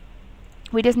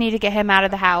 We just need to get him out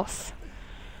of the house.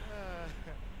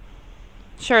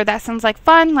 Sure, that sounds like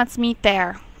fun. Let's meet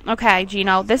there. Okay,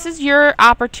 Gino, this is your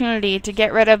opportunity to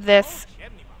get rid of this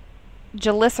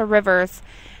Jalissa Rivers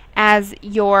as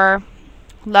your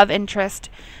love interest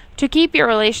to keep your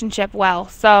relationship well.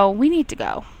 So we need to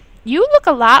go. You look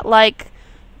a lot like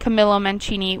Camillo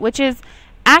Mancini, which is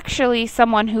actually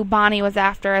someone who Bonnie was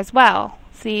after as well.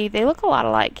 See, they look a lot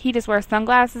alike. He just wears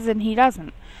sunglasses and he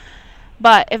doesn't.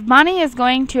 But if Bonnie is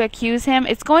going to accuse him,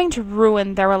 it's going to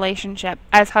ruin their relationship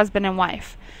as husband and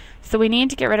wife. So we need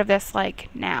to get rid of this, like,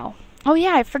 now. Oh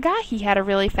yeah, I forgot he had a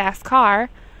really fast car.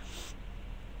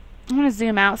 I'm going to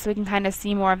zoom out so we can kind of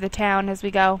see more of the town as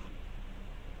we go.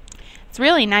 It's a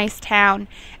really nice town.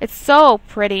 It's so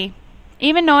pretty.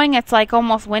 Even knowing it's like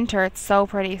almost winter, it's so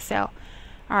pretty still.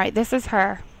 Alright, this is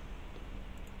her.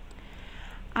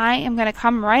 I am going to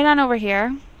come right on over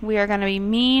here. We are going to be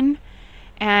mean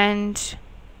and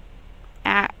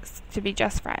ask to be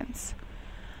just friends.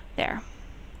 There.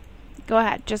 Go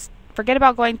ahead. Just forget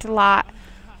about going to the lot.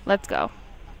 Let's go.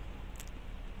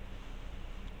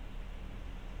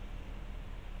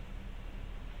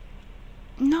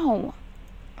 No.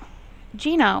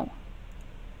 Gino.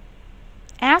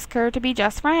 Ask her to be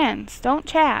just friends. Don't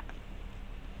chat.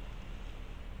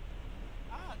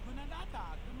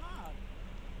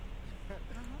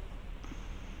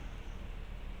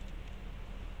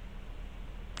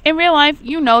 In real life,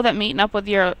 you know that meeting up with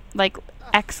your, like,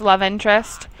 ex-love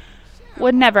interest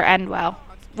would never end well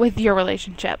with your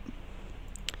relationship.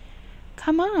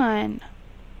 Come on.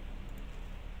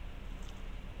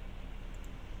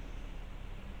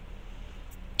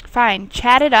 Fine.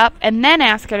 Chat it up and then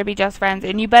ask her to be just friends.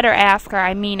 And you better ask her.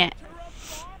 I mean it.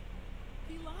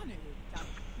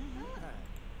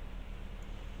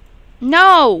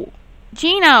 No!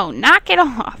 Gino, knock it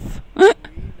off.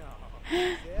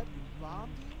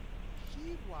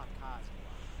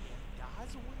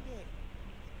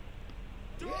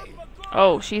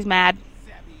 Oh, she's mad.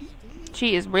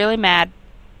 She is really mad.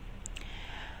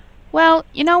 Well,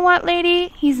 you know what, lady?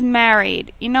 He's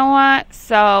married. You know what?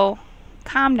 So,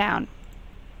 calm down.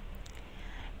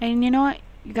 And you know what?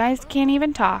 You guys can't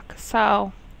even talk.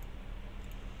 So,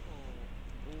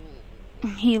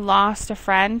 he lost a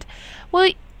friend.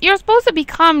 Well, you're supposed to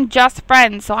become just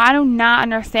friends, so I do not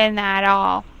understand that at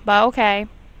all. But okay.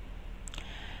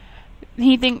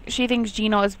 She thinks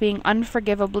Gino is being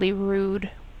unforgivably rude.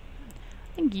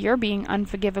 I think you're being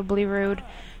unforgivably rude.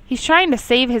 He's trying to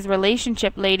save his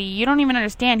relationship, lady. You don't even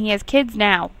understand. He has kids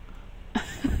now.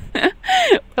 We're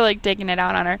like taking it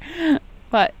out on her.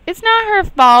 But it's not her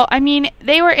fault. I mean,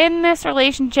 they were in this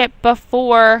relationship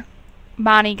before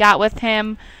Bonnie got with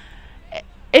him.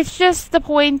 It's just the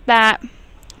point that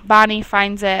Bonnie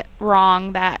finds it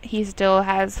wrong that he still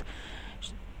has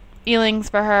feelings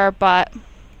for her, but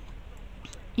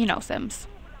you know Sims.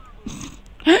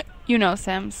 You know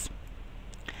Sims.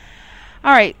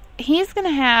 Alright, he's going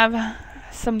to have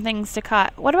some things to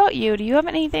cut. What about you? Do you have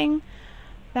anything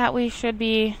that we should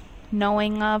be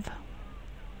knowing of?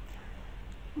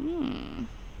 I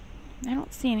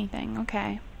don't see anything.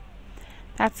 Okay.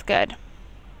 That's good.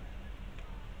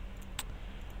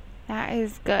 That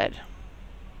is good.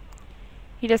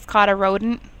 He just caught a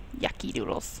rodent. Yucky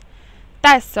doodles.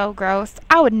 That's so gross.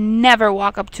 I would never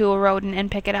walk up to a rodent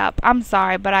and pick it up. I'm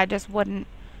sorry, but I just wouldn't.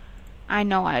 I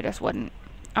know I just wouldn't.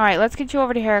 Alright, let's get you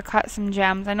over to here, cut some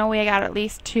gems. I know we got at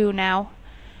least 2 now.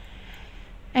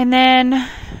 And then,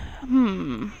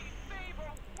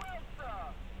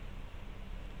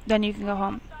 then you can go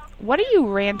home. What are you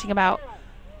ranting about?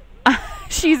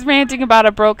 She's ranting about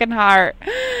a broken heart.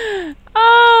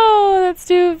 Oh, that's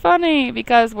too funny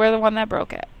because we're the one that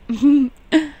broke it.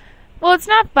 Well, it's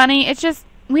not funny. It's just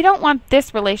we don't want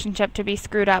this relationship to be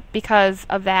screwed up because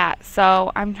of that.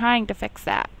 So I'm trying to fix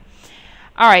that.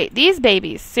 Alright, these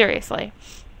babies, seriously.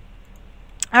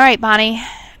 Alright, Bonnie,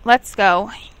 let's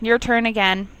go. Your turn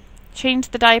again. Change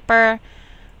the diaper.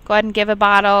 Go ahead and give a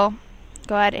bottle.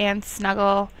 Go ahead and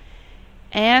snuggle.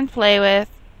 And play with.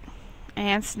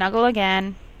 And snuggle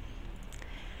again.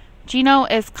 Gino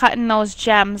is cutting those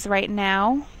gems right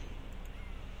now.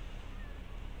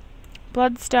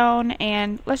 Bloodstone,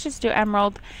 and let's just do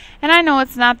emerald. And I know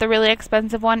it's not the really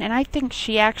expensive one, and I think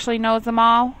she actually knows them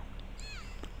all.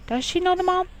 Does she know them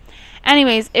all?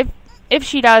 Anyways, if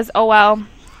she does, oh well.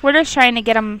 We're just trying to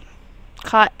get them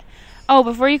cut. Oh,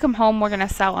 before you come home, we're going to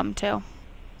sell them too.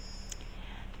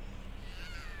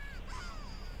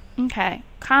 Okay,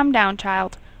 calm down,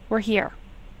 child. We're here.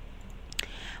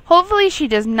 Hopefully she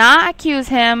does not accuse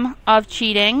him of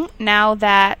cheating now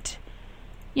that,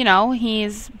 you know,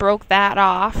 he's broke that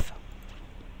off.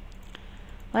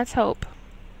 Let's hope.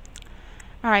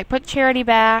 Alright, put Charity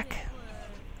back.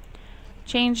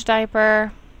 Change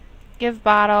diaper. Give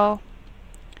bottle.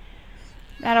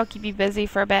 That'll keep you busy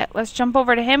for a bit. Let's jump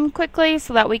over to him quickly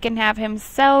so that we can have him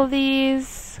sell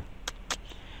these.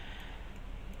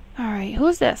 Alright,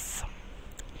 who's this?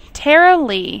 Tara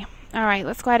Lee. Alright,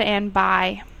 let's go ahead and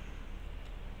buy.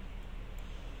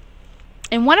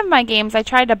 In one of my games, I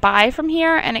tried to buy from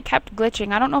here, and it kept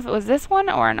glitching. I don't know if it was this one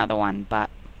or another one, but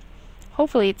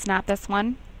hopefully it's not this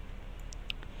one.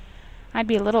 I'd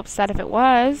be a little upset if it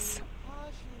was.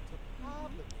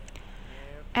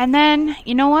 And then,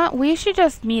 you know what? We should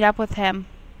just meet up with him.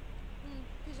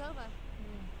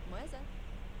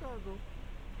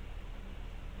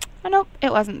 Oh, nope.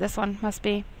 It wasn't this one. Must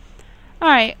be.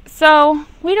 Alright, so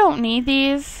we don't need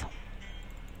these.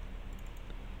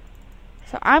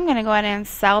 So I'm going to go ahead and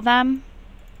sell them.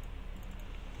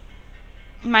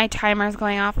 My timer is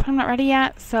going off. I'm not ready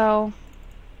yet, so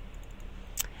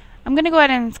I'm going to go ahead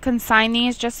and consign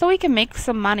these just so we can make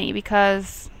some money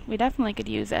because we definitely could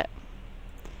use it.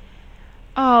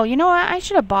 Oh, you know what? I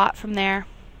should have bought from there.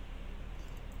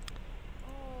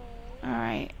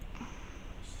 Alright.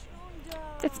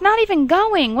 It's not even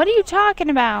going. What are you talking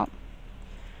about?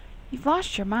 You've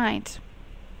lost your mind.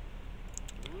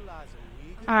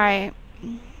 Alright.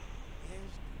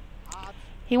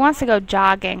 He wants to go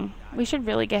jogging. We should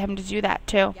really get him to do that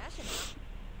too. That's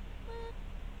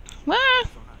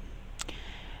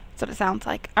what it sounds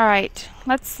like. Alright,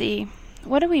 let's see.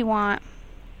 What do we want?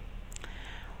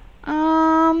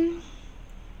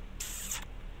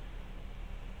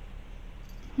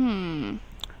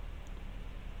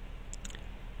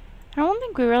 I don't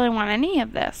think we really want any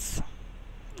of this.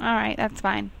 Alright, that's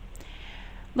fine.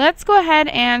 Let's go ahead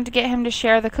and get him to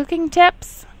share the cooking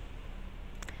tips.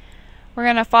 We're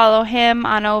going to follow him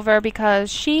on over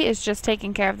because she is just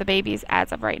taking care of the babies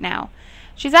as of right now.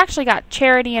 She's actually got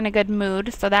Charity in a good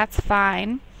mood, so that's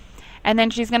fine. And then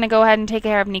she's going to go ahead and take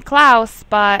care of Niklaus,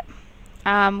 but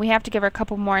we have to give her a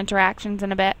couple more interactions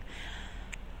in a bit.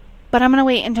 But I'm going to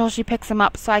wait until she picks him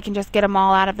up so I can just get them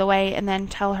all out of the way and then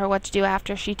tell her what to do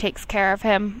after she takes care of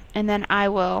him. And then I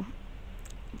will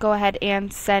go ahead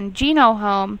and send Gino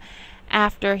home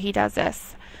after he does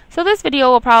this. So this video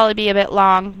will probably be a bit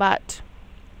long, but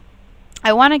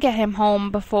I want to get him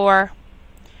home before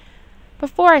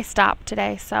I stop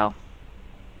today, so.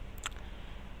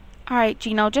 Alright,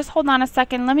 Gino, just hold on a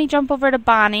second. Let me jump over to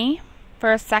Bonnie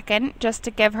for a second just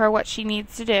to give her what she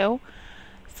needs to do.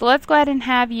 So let's go ahead and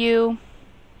have you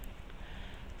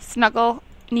snuggle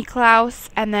Niklaus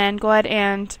and then go ahead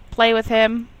and play with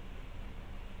him.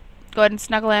 Go ahead and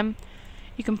snuggle him.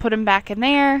 You can put him back in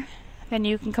there. Then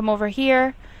you can come over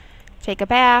here, take a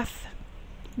bath.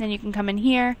 Then you can come in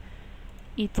here,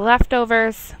 eat the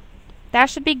leftovers.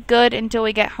 That should be good until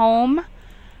we get home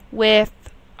with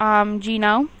Gino.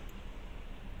 I'm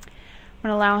going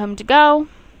to allow him to go.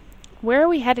 Where are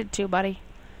we headed to, buddy?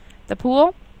 The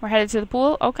pool? We're headed to the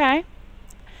pool? Okay.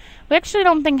 We actually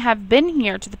don't think have been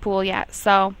here to the pool yet,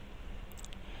 so.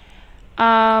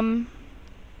 Alright,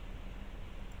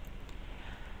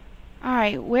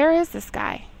 where is this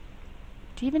guy?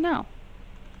 Do you even know?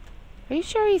 Are you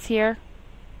sure he's here?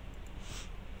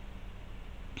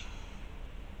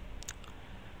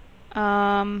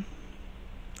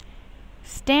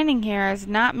 Standing here is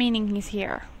not meaning he's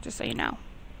here, just so you know.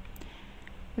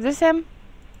 Is this him?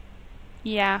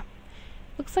 Yeah.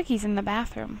 Looks like he's in the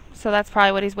bathroom, so that's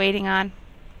probably what he's waiting on.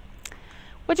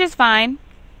 Which is fine.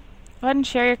 Go ahead and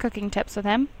share your cooking tips with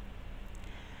him.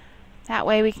 That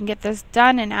way we can get this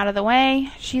done and out of the way.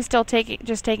 She's still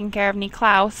just taking care of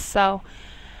Niklaus, so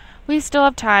we still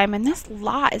have time. And this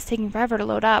lot is taking forever to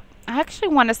load up. I actually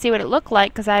want to see what it looked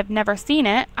like because I've never seen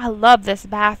it. I love this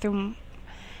bathroom.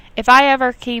 If I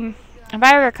ever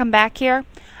come back here,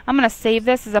 I'm going to save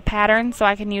this as a pattern so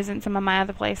I can use it in some of my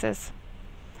other places.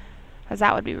 Because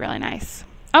that would be really nice.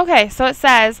 Okay, so it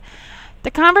says,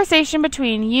 the conversation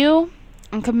between you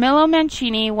and Camillo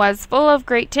Mancini was full of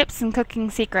great tips and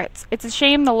cooking secrets. It's a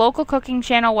shame the local cooking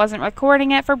channel wasn't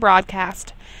recording it for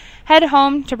broadcast. Head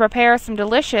home to prepare something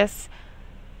delicious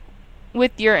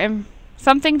with your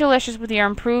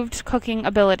improved cooking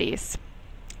abilities.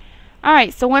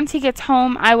 Alright, so once he gets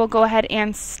home, I will go ahead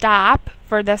and stop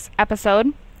for this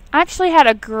episode. I actually had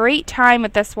a great time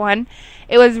with this one.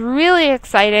 It was really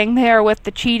exciting there with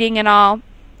the cheating and all.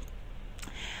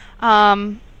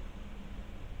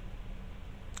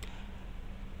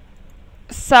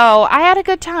 So I had a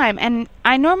good time, and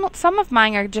some of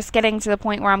mine are just getting to the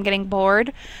point where I'm getting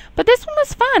bored, but this one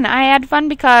was fun. I had fun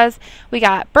because we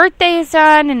got birthdays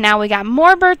done, and now we got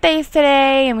more birthdays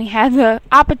today, and we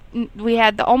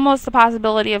had almost the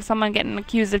possibility of someone getting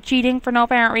accused of cheating for no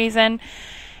apparent reason,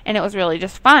 and it was really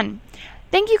just fun.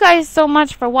 Thank you guys so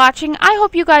much for watching. I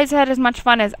hope you guys had as much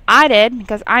fun as I did,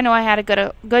 because I know I had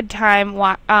a good time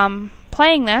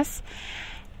playing this.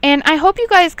 And I hope you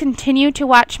guys continue to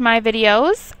watch my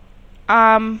videos.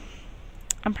 I'm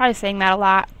probably saying that a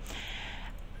lot.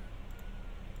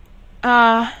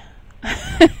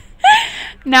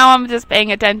 Now I'm just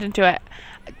paying attention to it.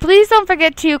 Please don't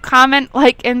forget to comment,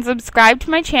 like, and subscribe to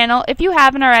my channel if you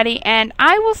haven't already. And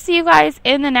I will see you guys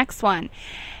in the next one.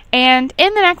 And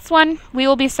in the next one, we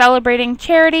will be celebrating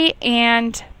Charity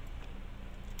and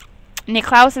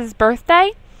Niklaus's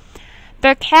birthday.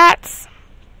 The cats,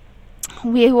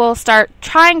 we will start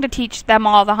trying to teach them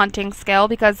all the hunting skill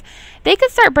because they could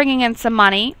start bringing in some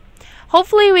money.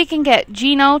 Hopefully we can get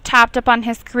Gino topped up on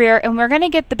his career, and we're going to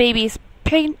get the baby's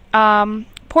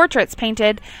portraits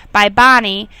painted by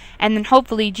Bonnie, and then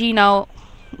hopefully Gino,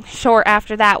 short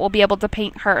after that, will be able to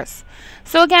paint hers.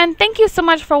 So again, thank you so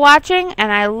much for watching,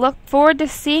 and I look forward to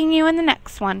seeing you in the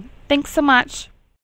next one. Thanks so much.